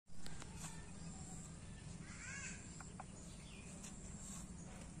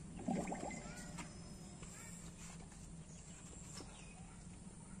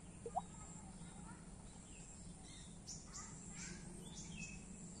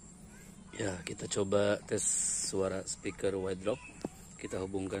Ya, kita coba tes suara speaker Wildrock. Kita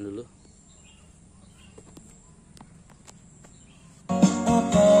hubungkan dulu.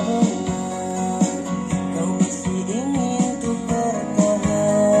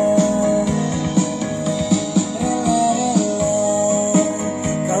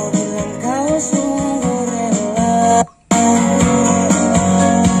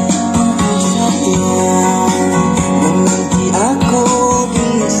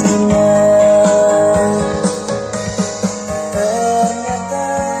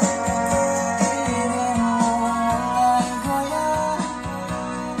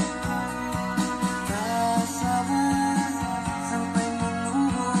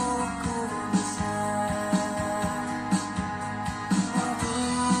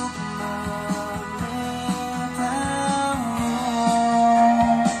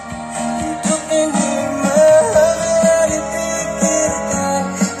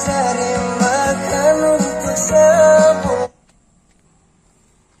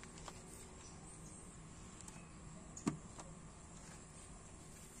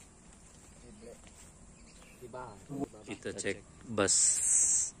 Kita cek bass,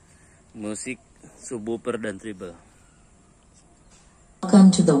 musik, subwoofer dan treble. Welcome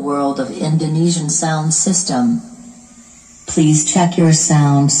to the world of Indonesian sound system. Please check your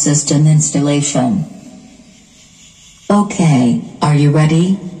sound system installation. Okay, are you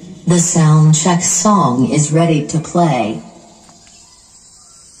ready? The sound check song is ready to play.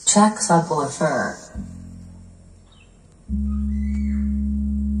 Check subwoofer.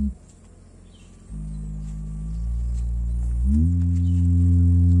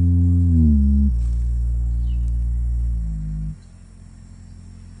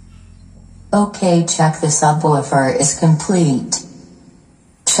 Okay, check the subwoofer is complete.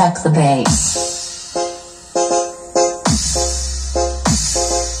 Check the bass.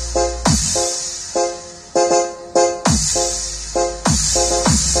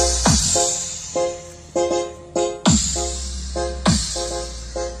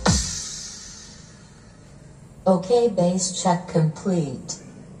 Okay, bass check complete.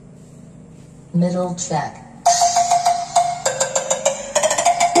 Middle check.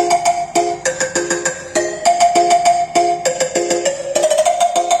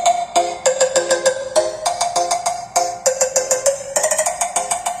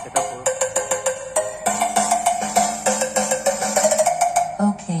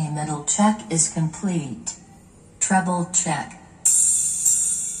 Okay, middle check is complete. Treble check.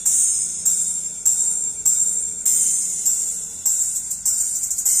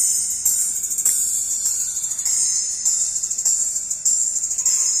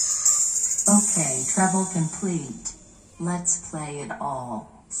 Okay, treble complete. Let's play it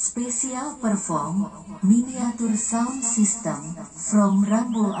all. Special perform miniature sound system from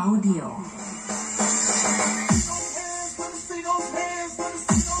Rumble Audio.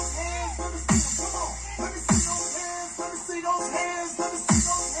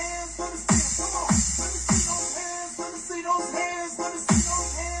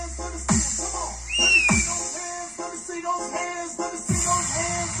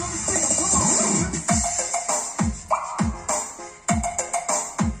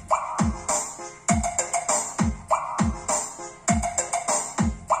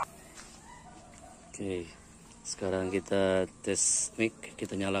 Oke, sekarang kita tes mic,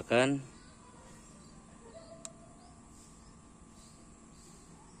 kita nyalakan.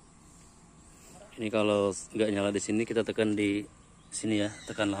 Ini kalau nggak nyala di sini, kita tekan di sini ya,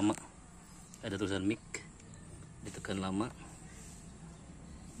 tekan lama. Ada tulisan mic, ditekan lama.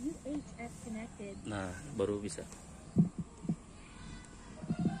 Nah, baru bisa.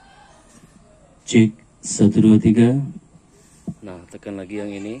 Cek 1 2 3. Nah, tekan lagi yang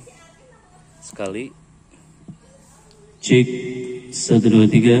ini. Sekali. Cek 1 2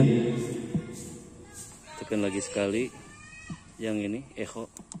 3. Tekan lagi sekali. Yang ini echo,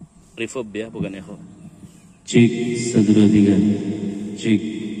 reverb ya, bukan echo. Cek 1 2 3. Cek.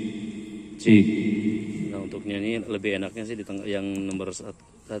 Cek. Nah, untuk nyanyi lebih enaknya sih di tengah, yang nomor 1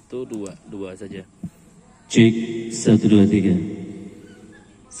 2 saja. Cek 1 2 3.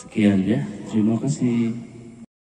 Sekian ya. Terima kasih.